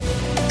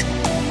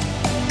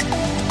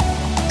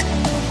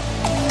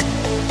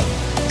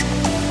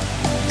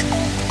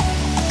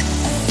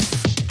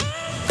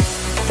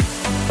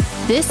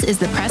This is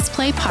the Press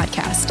Play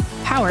Podcast,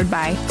 powered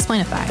by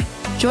Explainify.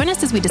 Join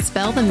us as we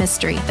dispel the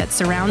mystery that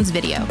surrounds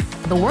video,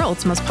 the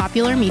world's most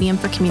popular medium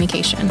for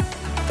communication.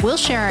 We'll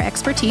share our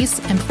expertise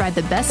and provide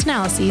the best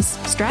analyses,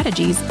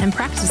 strategies, and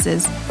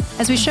practices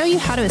as we show you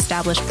how to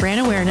establish brand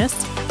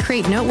awareness,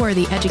 create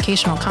noteworthy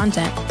educational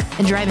content,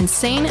 and drive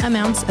insane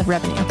amounts of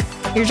revenue.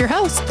 Here's your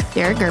host,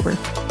 Derek Gerber.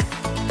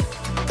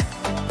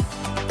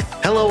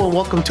 Hello and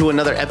welcome to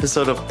another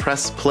episode of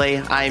Press Play.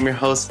 I am your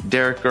host,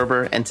 Derek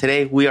Gerber, and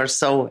today we are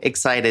so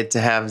excited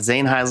to have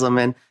Zane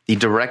Heiselman, the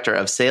Director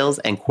of Sales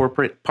and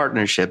Corporate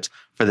Partnerships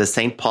for the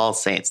St. Paul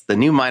Saints, the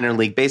new minor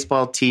league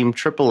baseball team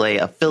AAA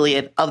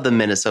affiliate of the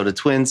Minnesota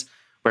Twins,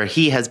 where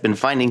he has been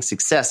finding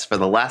success for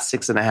the last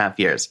 6.5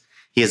 years.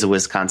 He is a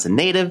Wisconsin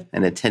native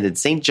and attended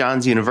St.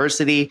 John's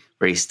University,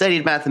 where he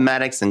studied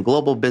mathematics and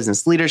global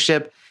business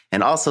leadership,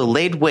 and also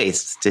laid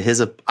waste to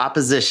his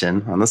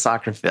opposition on the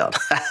soccer field.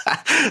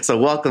 So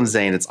welcome,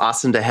 Zane. It's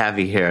awesome to have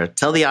you here.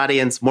 Tell the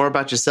audience more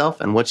about yourself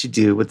and what you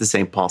do with the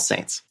St. Paul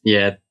Saints.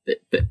 Yeah,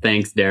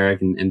 thanks,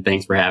 Derek, and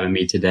thanks for having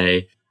me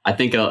today. I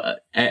think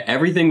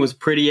everything was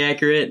pretty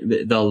accurate.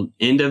 The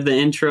end of the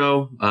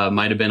intro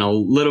might have been a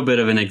little bit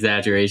of an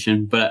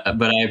exaggeration, but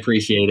I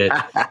appreciate it.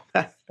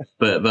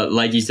 But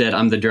like you said,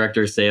 I'm the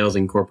Director of Sales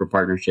and Corporate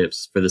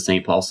Partnerships for the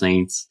St. Paul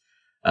Saints.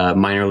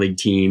 Minor league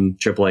team,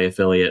 AAA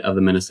affiliate of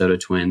the Minnesota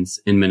Twins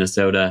in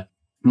Minnesota.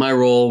 My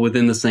role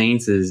within the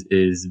Saints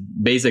is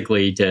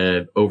basically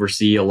to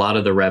oversee a lot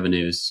of the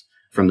revenues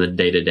from the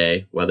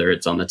day-to-day, whether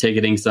it's on the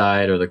ticketing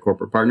side or the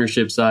corporate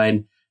partnership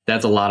side.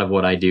 That's a lot of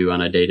what I do on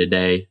a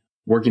day-to-day.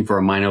 Working for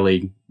a minor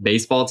league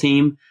baseball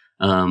team,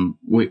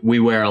 we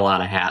wear a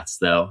lot of hats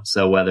though.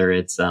 So whether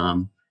it's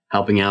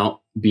helping out,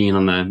 being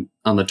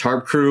on the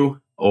tarp crew,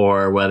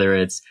 or whether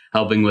it's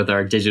helping with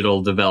our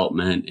digital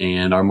development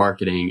and our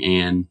marketing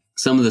and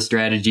some of the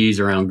strategies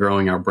around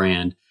growing our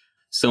brand.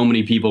 So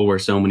many people wear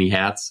so many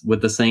hats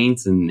with the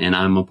Saints, and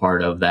I'm a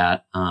part of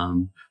that.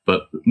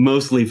 But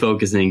mostly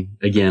focusing,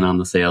 again, on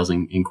the sales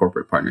and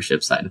corporate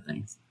partnership side of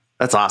things.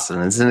 That's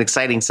awesome. It's an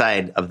exciting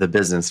side of the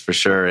business for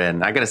sure.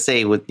 And I got to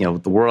say, with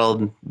the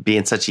world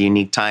being such a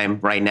unique time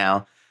right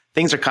now,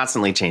 things are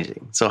constantly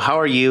changing. So how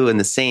are you and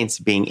the Saints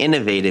being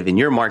innovative in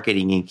your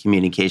marketing and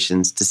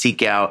communications to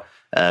seek out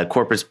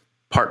corporate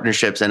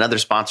partnerships and other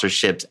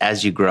sponsorships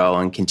as you grow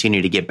and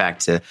continue to get back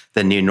to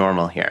the new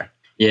normal here?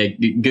 Yeah,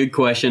 good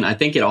question. I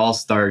think it all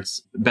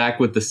starts back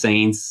with the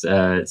Saints.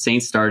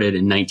 Saints started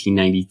in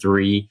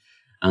 1993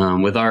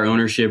 with our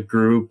ownership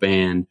group,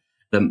 and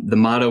the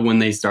motto when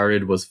they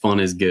started was "Fun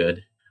is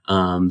good."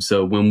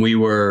 So when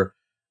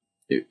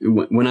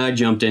I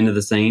jumped into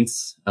the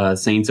Saints,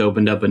 Saints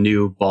opened up a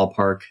new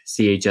ballpark,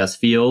 CHS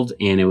Field,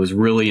 and it was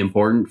really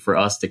important for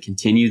us to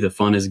continue the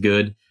 "Fun is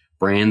good"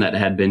 brand that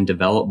had been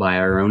developed by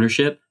our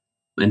ownership.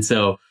 And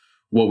so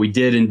what we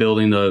did in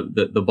building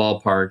the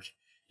ballpark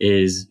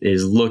is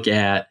look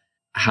at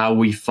how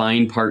we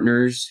find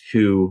partners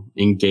who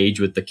engage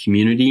with the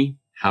community,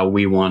 how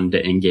we wanted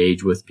to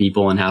engage with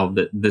people, and how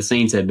the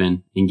Saints had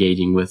been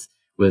engaging with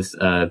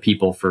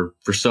people for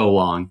so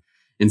long.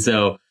 And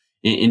so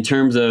in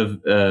terms of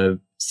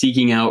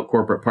seeking out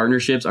corporate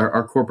partnerships,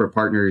 our corporate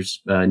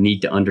partners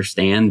need to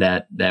understand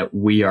that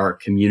we are a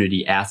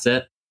community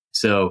asset.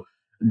 So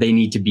they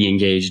need to be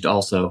engaged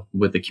also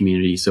with the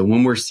community. So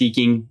when we're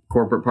seeking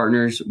corporate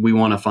partners, we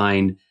want to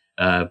find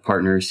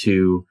partners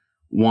who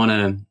want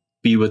to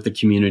be with the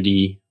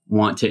community,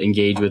 want to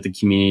engage with the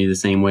community the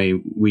same way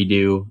we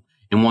do,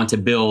 and want to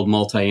build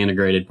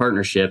multi-integrated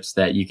partnerships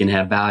that you can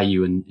have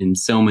value in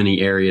so many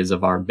areas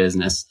of our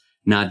business,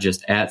 not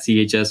just at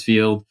CHS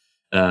Field,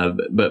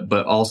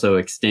 but also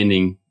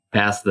extending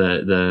past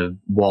the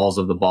walls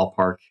of the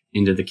ballpark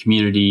into the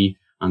community,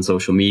 on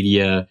social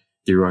media,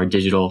 through our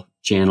digital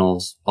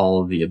channels, all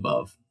of the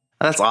above.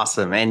 That's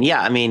awesome. And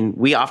yeah, I mean,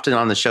 we often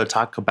on the show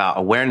talk about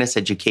awareness,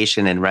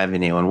 education, and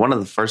revenue. And one of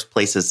the first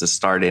places to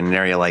start in an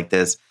area like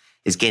this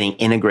is getting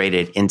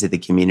integrated into the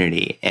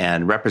community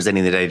and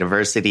representing the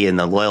diversity and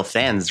the loyal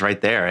fans right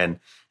there. And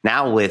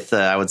now with,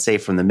 I would say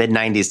from the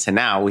mid-90s to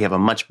now, we have a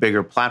much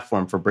bigger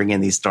platform for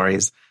bringing these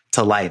stories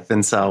to life.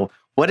 And so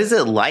what is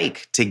it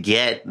like to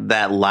get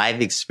that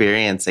live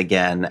experience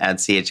again at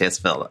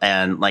CHS Field?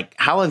 And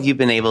how have you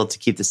been able to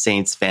keep the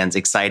Saints fans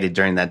excited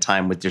during that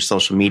time with your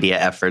social media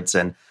efforts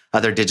and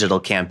other digital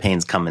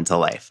campaigns coming to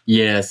life?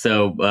 Yeah,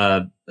 so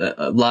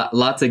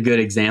lots of good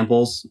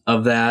examples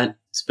of that.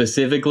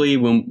 Specifically,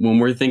 when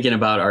we're thinking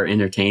about our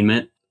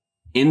entertainment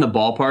in the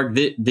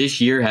ballpark, this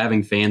year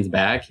having fans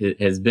back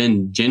has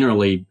been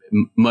generally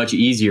much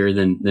easier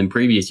than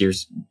previous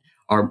years.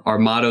 Our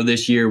motto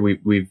this year,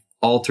 we've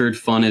altered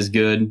 "Fun is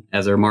good"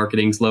 as our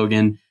marketing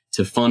slogan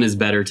to "Fun is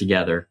better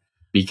together,"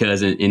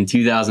 because in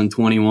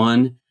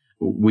 2021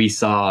 we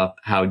saw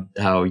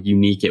how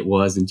unique it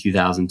was in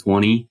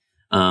 2020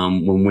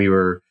 when we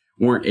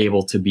weren't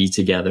able to be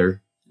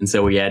together, and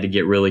so we had to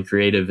get really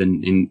creative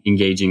in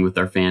engaging with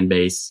our fan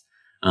base,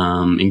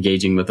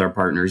 engaging with our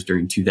partners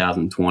during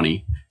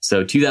 2020.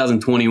 So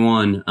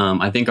 2021,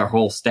 I think our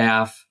whole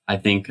staff, I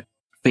think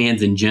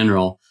fans in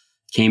general,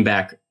 came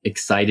back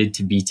excited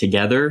to be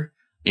together.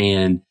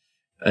 And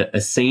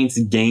a Saints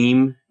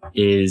game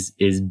is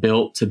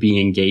built to be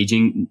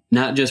engaging,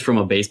 not just from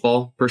a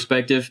baseball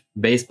perspective.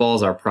 Baseball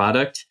is our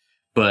product,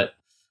 but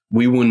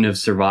we wouldn't have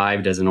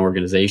survived as an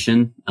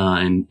organization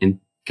and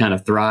kind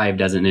of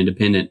thrived as an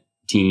independent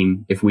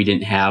team if we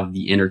didn't have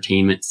the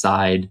entertainment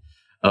side,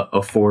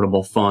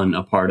 affordable fun,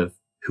 a part of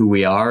who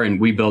we are. And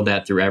we build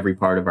that through every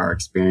part of our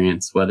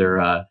experience,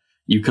 whether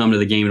you come to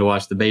the game to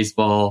watch the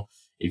baseball,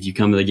 if you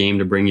come to the game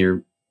to bring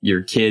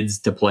your kids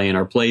to play in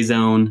our play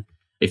zone,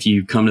 if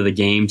you come to the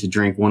game to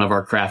drink one of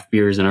our craft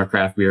beers in our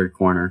craft beer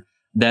corner.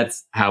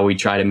 That's how we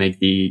try to make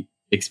the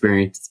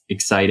experience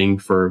exciting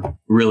for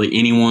really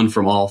anyone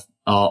from all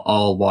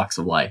walks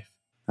of life.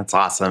 That's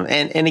awesome.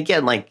 And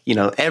again, like,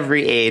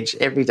 every age,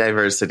 every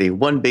diversity,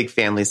 one big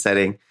family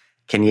setting.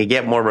 Can you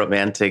get more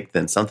romantic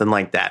than something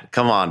like that?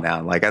 Come on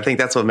now. Like, I think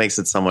that's what makes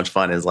it so much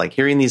fun, is like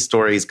hearing these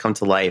stories come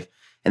to life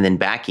and then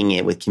backing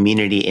it with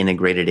community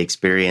integrated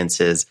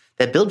experiences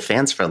that build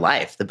fans for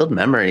life, that build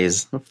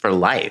memories for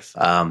life.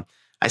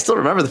 I still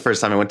remember the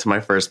first time I went to my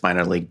first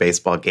minor league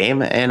baseball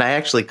game, and I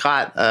actually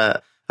caught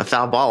a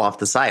foul ball off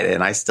the side,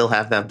 and I still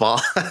have that ball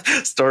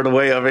stored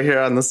away over here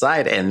on the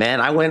side. And man,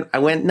 I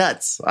went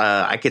nuts.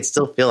 I could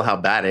still feel how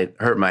bad it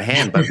hurt my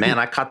hand, but man,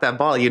 I caught that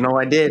ball.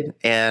 I did,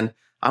 and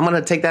I'm going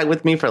to take that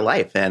with me for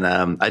life. And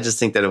I just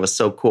think that it was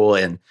so cool,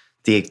 and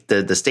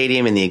the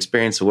stadium and the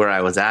experience of where I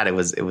was at, it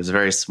was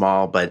very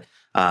small, but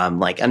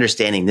like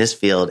understanding this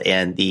field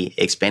and the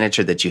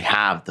expenditure that you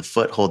have, the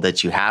foothold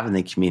that you have in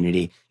the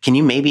community. Can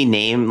you maybe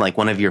name like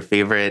one of your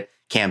favorite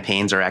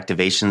campaigns or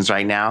activations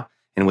right now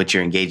in which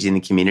you're engaging the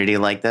community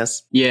like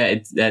this? Yeah,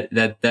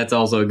 that's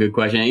also a good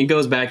question. It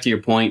goes back to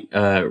your point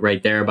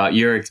right there about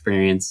your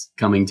experience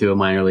coming to a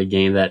minor league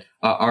game. That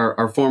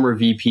our former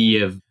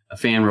VP of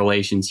fan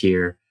relations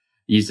here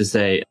used to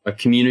say, a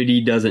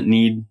community doesn't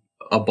need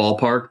a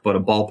ballpark, but a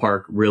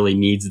ballpark really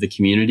needs the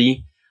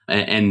community.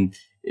 And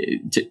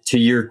to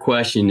your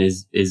question,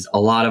 is a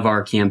lot of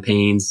our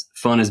campaigns,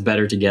 Fun is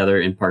Better Together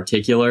in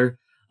particular,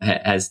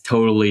 has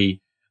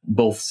totally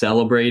both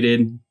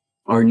celebrated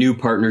our new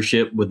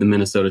partnership with the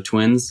Minnesota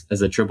Twins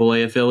as a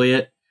AAA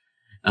affiliate,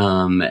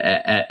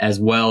 as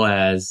well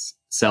as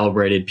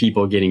celebrated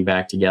people getting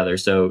back together.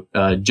 So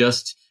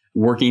just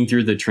working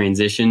through the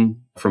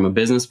transition from a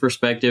business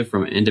perspective,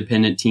 from an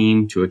independent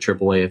team to a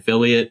AAA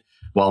affiliate,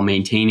 while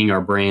maintaining our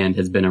brand,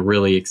 has been a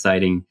really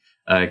exciting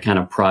kind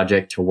of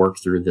project to work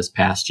through this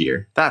past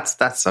year. That's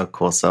so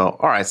cool. So,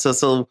 all right.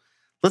 So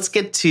let's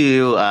get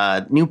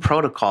to new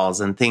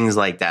protocols and things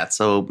like that.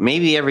 So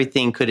maybe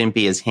everything couldn't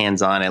be as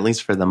hands-on, at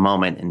least for the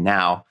moment. And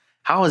now,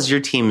 how has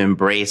your team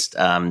embraced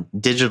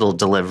digital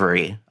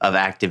delivery of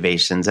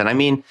activations? And I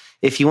mean,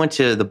 if you went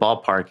to the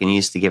ballpark and you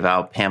used to give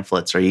out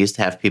pamphlets, or you used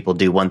to have people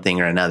do one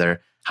thing or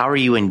another, how are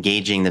you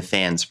engaging the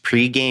fans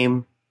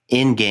pre-game,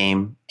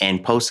 in-game,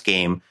 and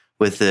post-game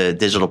with the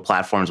digital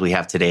platforms we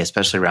have today,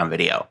 especially around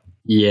video?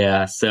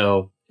 Yeah.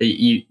 So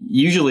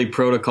usually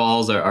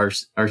protocols are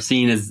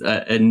seen as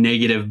a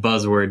negative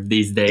buzzword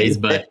these days,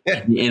 but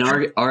in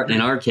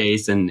our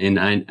case, and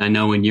I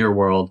know in your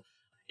world,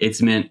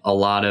 it's meant a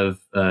lot of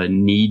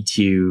need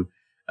to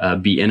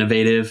be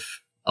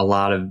innovative, a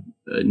lot of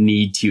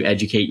need to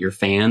educate your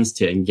fans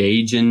to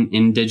engage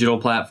in digital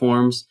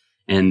platforms.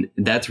 And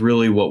that's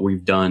really what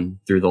we've done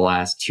through the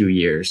last 2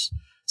 years.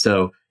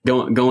 So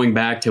going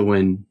back to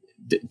when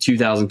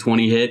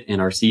 2020 hit and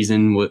our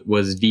season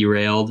was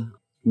derailed,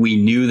 we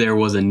knew there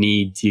was a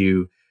need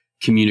to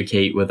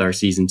communicate with our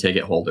season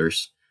ticket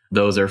holders.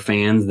 Those are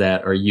fans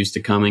that are used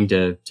to coming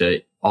to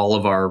all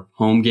of our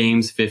home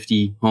games,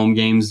 50 home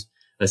games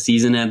a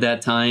season at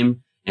that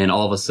time. And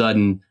all of a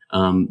sudden,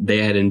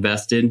 they had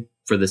invested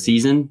for the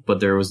season, but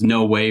there was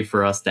no way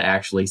for us to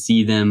actually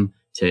see them,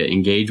 to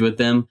engage with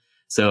them.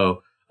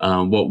 So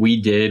what we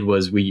did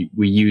was we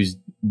used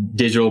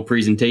digital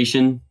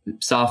presentation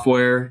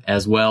software,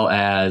 as well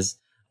as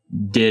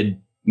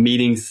did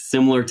meetings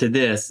similar to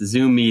this,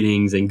 Zoom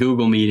meetings and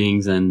Google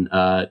meetings, and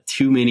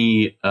too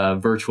many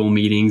virtual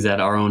meetings at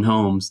our own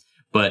homes.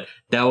 But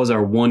that was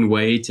our one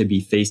way to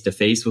be face to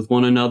face with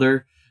one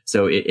another.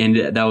 So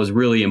that was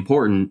really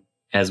important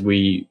as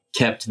we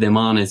kept them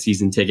on as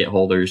season ticket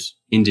holders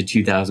into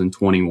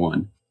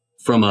 2021.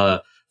 From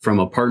a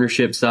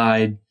partnership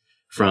side,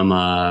 from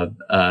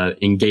a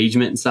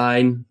engagement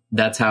side,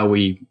 that's how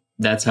we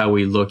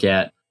look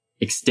at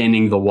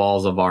extending the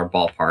walls of our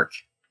ballpark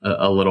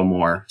a little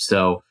more.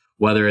 So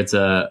whether it's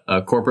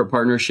a corporate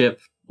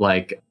partnership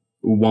like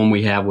one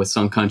we have with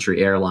Sun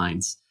Country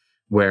Airlines,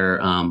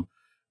 where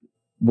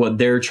what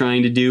they're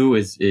trying to do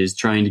is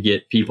trying to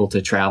get people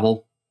to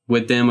travel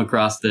with them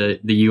across the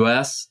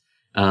U.S.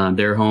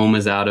 Their home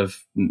is out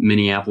of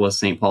Minneapolis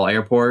St. Paul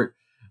Airport,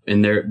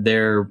 and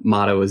their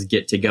motto is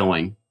 "Get to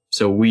Going."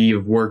 So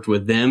we've worked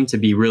with them to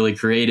be really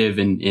creative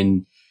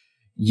in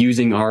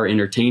using our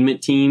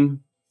entertainment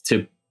team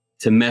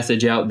to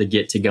message out the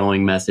Get to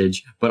Going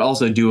message, but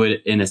also do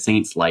it in a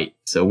Saints light.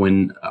 So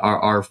when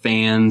our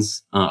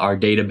fans, our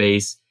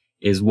database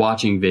is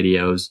watching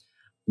videos,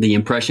 the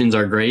impressions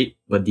are great,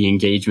 but the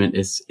engagement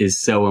is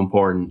so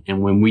important.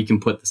 And when we can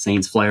put the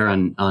Saints flair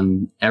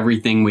on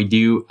everything we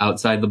do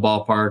outside the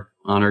ballpark,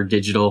 on our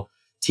digital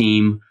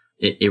team,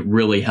 it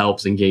really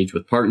helps engage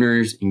with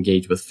partners,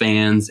 engage with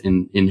fans,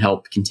 and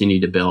help continue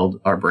to build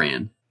our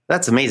brand.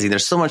 That's amazing.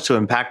 There's so much to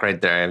unpack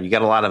right there. You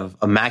got a lot of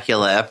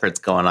immaculate efforts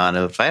going on.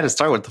 If I had to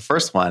start with the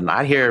first one,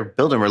 I'd hear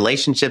building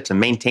relationships and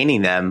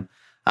maintaining them.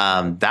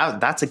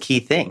 That's a key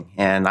thing.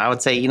 And I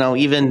would say,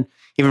 even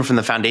from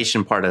the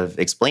foundation part of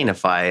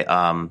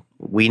Explainify,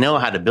 we know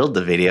how to build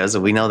the videos,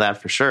 and we know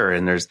that for sure.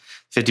 And there's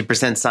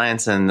 50%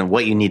 science in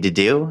what you need to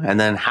do. And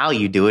then how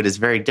you do it is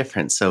very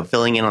different. So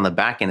filling in on the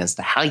back end as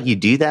to how you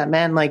do that,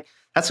 man, like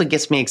that's what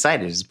gets me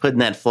excited, is putting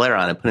that flair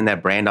on it, putting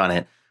that brand on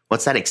it.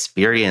 What's that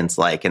experience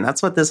like? And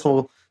that's what this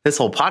whole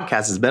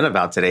podcast has been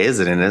about today,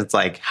 isn't it? And it's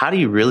like, how do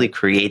you really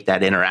create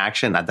that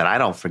interaction that I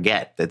don't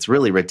forget, that's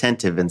really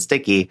retentive and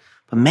sticky,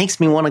 but makes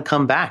me want to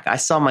come back? I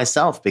saw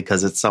myself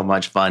because it's so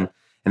much fun.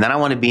 And then I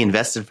want to be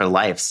invested for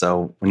life.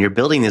 So when you're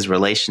building these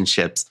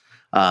relationships,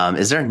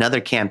 is there another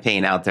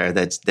campaign out there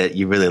that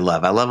you really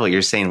love? I love what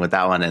you're saying with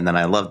that one. And then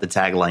I love the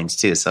taglines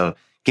too. So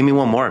give me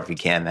one more if you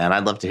can, man.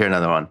 I'd love to hear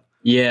another one.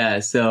 Yeah.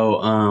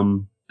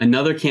 So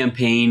another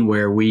campaign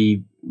where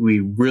we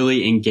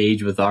really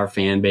engage with our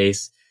fan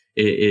base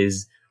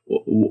is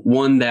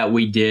one that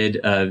we did.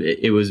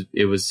 It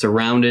was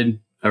surrounded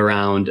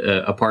around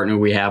a partner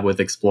we have with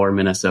Explore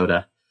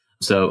Minnesota.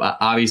 So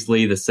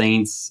obviously the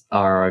Saints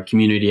are a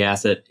community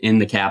asset in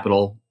the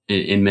capital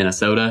in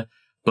Minnesota,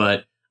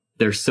 but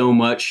there's so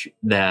much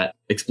that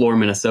Explore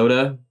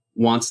Minnesota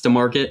wants to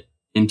market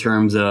in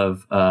terms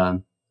of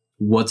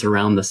what's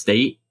around the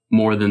state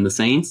more than the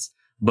Saints.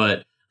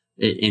 But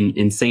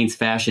in Saints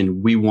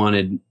fashion, we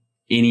wanted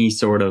any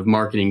sort of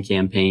marketing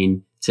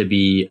campaign to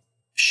be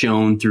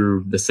shown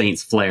through the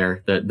Saints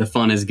flair, the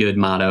fun is good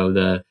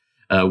motto.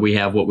 We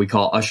have what we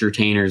call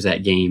ushertainers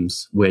at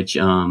games, which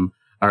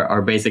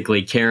are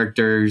basically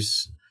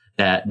characters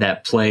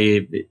that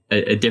play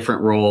a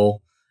different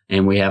role.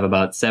 And we have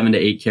about 7 to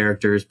 8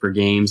 characters per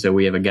game. So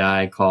we have a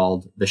guy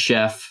called the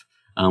chef,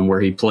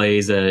 where he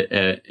plays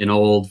an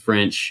old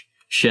French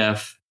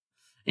chef.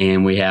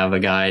 And we have a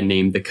guy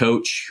named the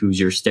coach, who's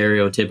your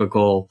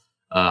stereotypical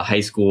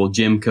high school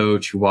gym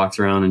coach who walks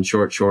around in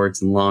short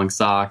shorts and long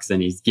socks,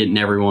 and he's getting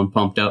everyone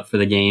pumped up for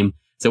the game.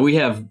 So we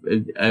have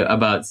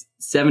about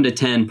 7 to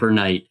 10 per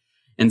night.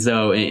 And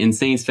so in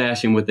Saints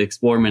fashion with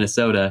Explore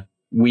Minnesota,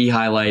 we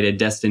highlighted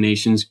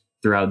destinations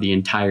throughout the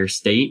entire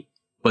state,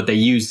 but they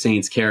use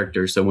Saints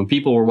characters. So when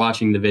people were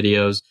watching the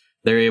videos,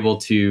 they're able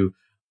to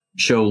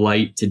show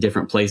light to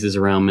different places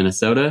around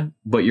Minnesota,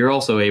 but you're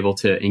also able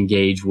to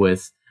engage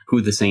with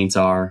who the Saints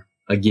are,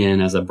 again,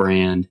 as a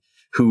brand,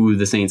 who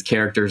the Saints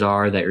characters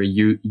are that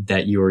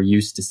you are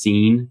used to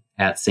seeing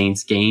at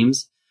Saints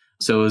games.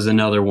 So it was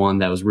another one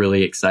that was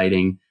really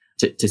exciting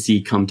to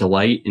see come to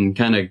light and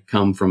kind of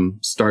come from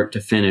start to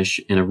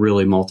finish in a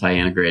really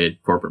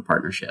multi-integrated corporate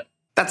partnership.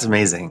 That's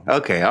amazing.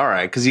 Okay. All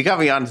right. Because you got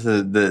me on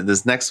to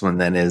this next one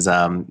then is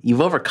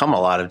you've overcome a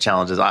lot of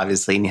challenges,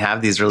 obviously, and you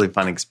have these really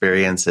fun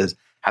experiences.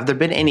 Have there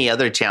been any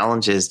other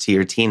challenges to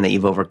your team that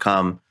you've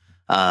overcome,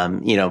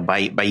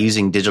 by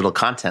using digital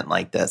content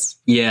like this?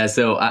 Yeah.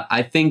 So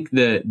I think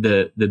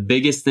the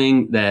biggest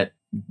thing that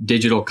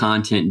digital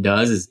content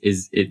does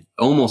is it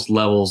almost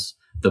levels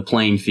the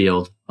playing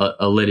field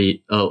a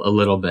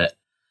little bit.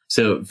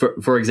 So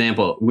for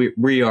example,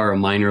 we are a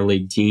minor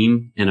league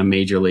team in a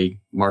major league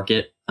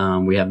market.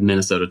 We have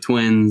Minnesota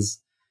Twins,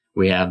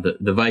 we have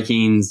the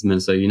Vikings,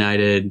 Minnesota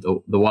United,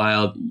 the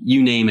Wild,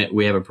 you name it.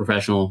 We have a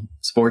professional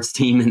sports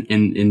team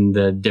in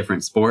the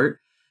different sport.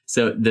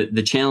 So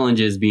the challenge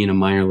is being a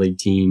minor league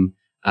team,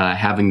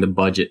 having the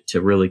budget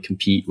to really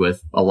compete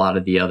with a lot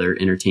of the other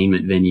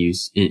entertainment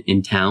venues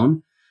in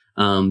town.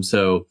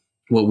 So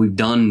what we've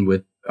done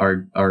with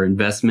our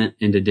investment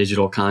into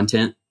digital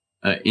content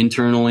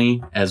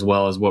internally, as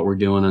well as what we're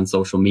doing on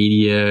social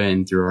media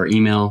and through our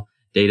email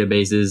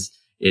databases,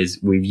 is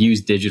we've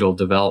used digital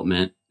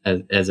development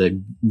as a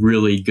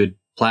really good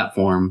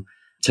platform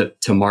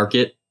to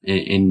market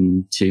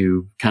and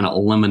to kind of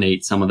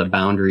eliminate some of the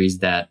boundaries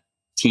that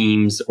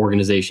teams,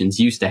 organizations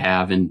used to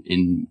have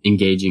in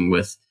engaging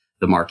with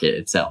the market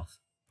itself.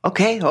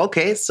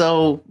 Okay.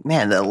 So,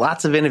 man,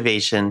 lots of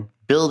innovation,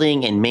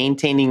 building and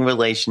maintaining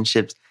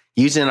relationships,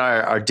 using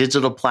our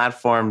digital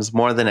platforms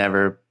more than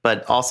ever,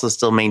 but also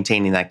still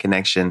maintaining that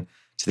connection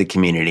to the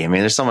community. I mean,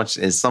 there's so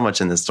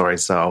much in this story.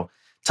 So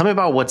tell me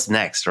about what's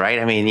next, right?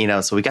 I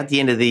mean, so we got the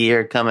end of the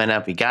year coming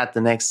up. We got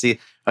the next season.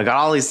 I got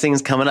all these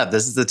things coming up.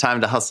 This is the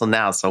time to hustle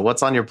now. So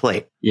what's on your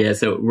plate? Yeah.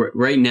 So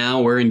right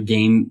now we're in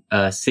game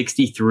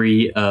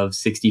 63 of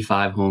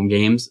 65 home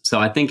games. So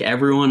I think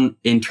everyone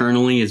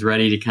internally is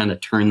ready to kind of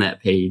turn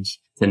that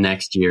page to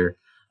next year.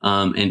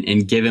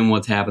 And given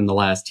what's happened the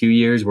last 2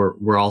 years,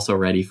 we're also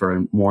ready for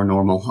a more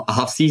normal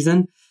off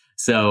season.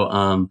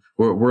 So,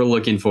 we're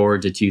looking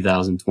forward to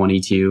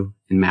 2022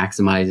 and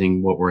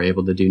maximizing what we're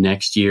able to do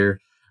next year.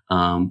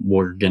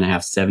 We're going to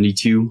have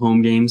 72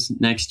 home games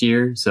next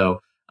year.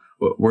 So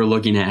we're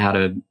looking at how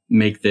to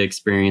make the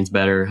experience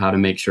better, how to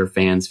make sure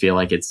fans feel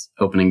like it's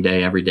opening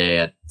day every day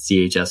at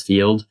CHS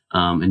Field,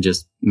 and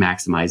just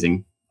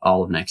maximizing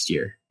all of next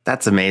year.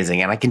 That's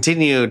amazing. And I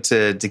continue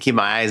to keep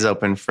my eyes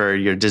open for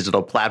your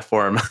digital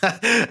platform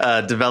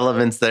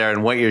developments there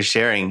and what you're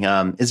sharing.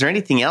 Is there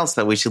anything else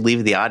that we should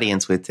leave the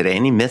audience with today?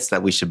 Any myths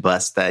that we should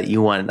bust that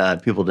you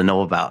want people to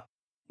know about?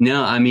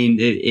 No, I mean,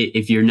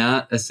 if you're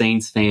not a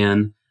Saints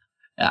fan,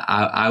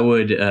 I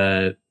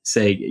would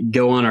say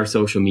go on our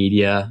social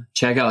media,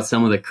 check out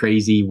some of the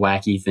crazy,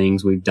 wacky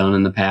things we've done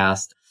in the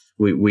past.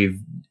 We've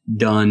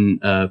done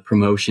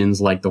promotions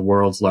like the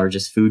world's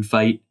largest food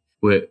fight,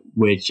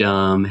 which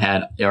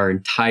had our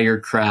entire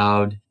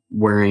crowd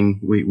wearing,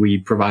 we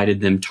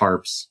provided them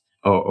tarps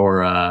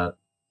or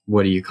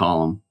what do you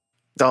call them?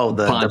 Oh,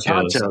 the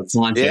ponchos.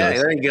 Yeah,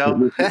 there you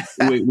go.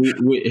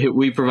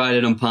 we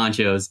provided them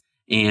ponchos,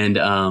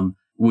 and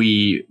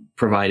we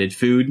provided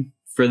food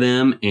for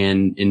them,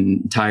 and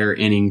an entire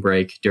inning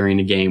break during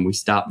the game. We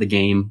stopped the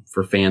game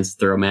for fans to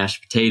throw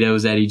mashed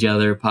potatoes at each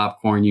other,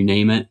 popcorn, you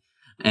name it.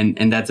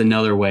 And that's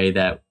another way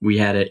that we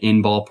had an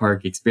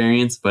in-ballpark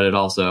experience, but it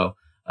also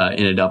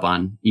ended up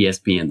on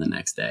ESPN the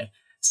next day.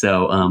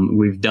 So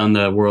we've done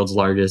the world's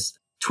largest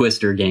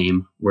Twister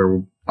game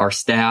where our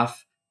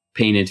staff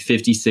painted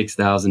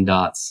 56,000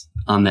 dots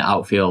on the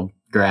outfield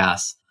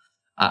grass.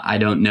 I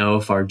don't know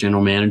if our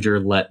general manager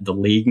let the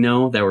league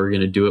know that we're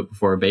going to do it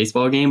before a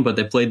baseball game, but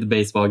they played the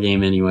baseball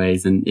game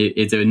anyways. And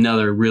it's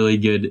another really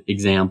good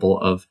example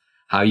of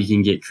how you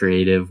can get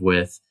creative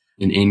with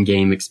an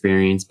in-game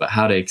experience, but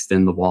how to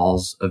extend the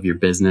walls of your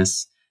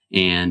business.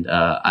 And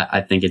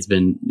I think it's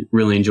been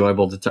really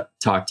enjoyable to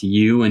talk to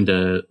you and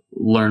to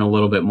learn a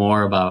little bit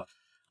more about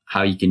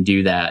how you can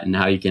do that and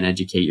how you can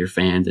educate your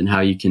fans and how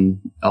you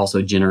can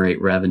also generate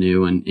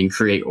revenue and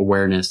create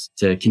awareness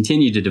to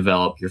continue to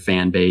develop your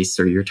fan base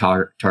or your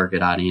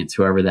target audience,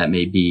 whoever that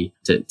may be,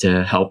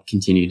 to help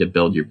continue to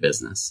build your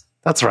business.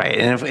 That's right.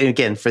 And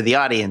again, for the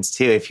audience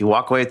too, if you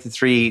walk away with the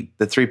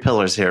three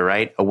pillars here,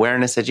 right?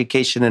 Awareness,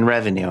 education, and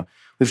revenue.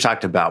 We've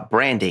talked about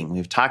branding.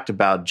 We've talked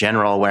about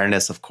general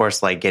awareness, of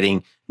course, like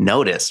getting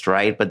noticed,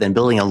 right? But then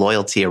building a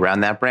loyalty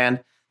around that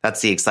brand.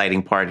 That's the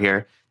exciting part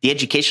here. The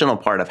educational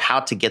part of how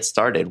to get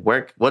started.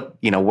 Where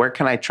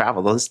can I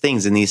travel? Those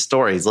things in these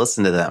stories,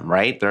 listen to them,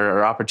 right? There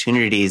are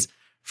opportunities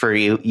for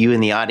you in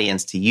the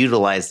audience to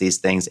utilize these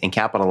things and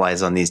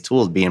capitalize on these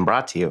tools being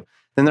brought to you.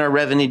 Then there are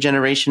revenue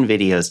generation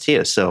videos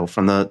too. So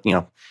from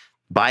the,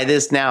 buy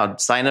this now,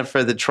 sign up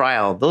for the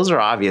trial. Those are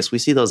obvious. We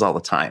see those all the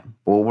time.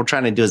 What we're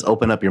trying to do is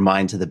open up your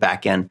mind to the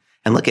back end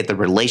and look at the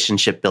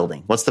relationship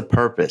building. What's the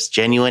purpose?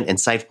 Genuine,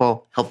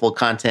 insightful, helpful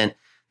content.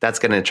 That's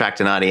going to attract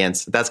an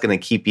audience. That's going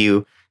to keep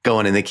you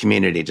going in the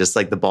community, just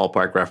like the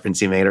ballpark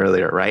reference you made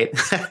earlier, right?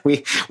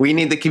 we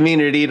need the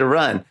community to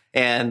run,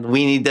 and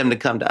we need them to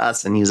come to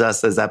us and use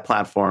us as that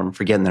platform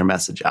for getting their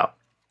message out.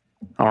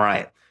 All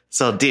right.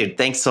 So, dude,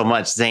 thanks so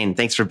much. Zane,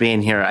 thanks for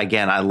being here.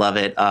 Again, I love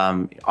it.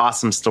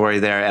 Awesome story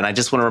there. And I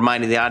just want to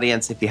remind the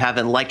audience, if you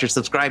haven't liked or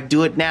subscribed,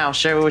 do it now.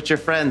 Share it with your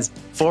friends.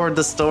 Forward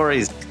the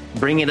stories.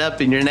 Bring it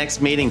up in your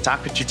next meeting.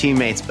 Talk with your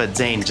teammates. But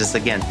Zane, just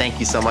again, thank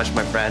you so much,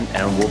 my friend.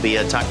 And we'll be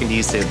talking to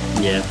you soon.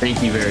 Yeah,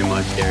 thank you very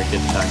much, Derek. Good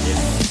to talk to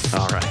you.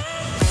 All right.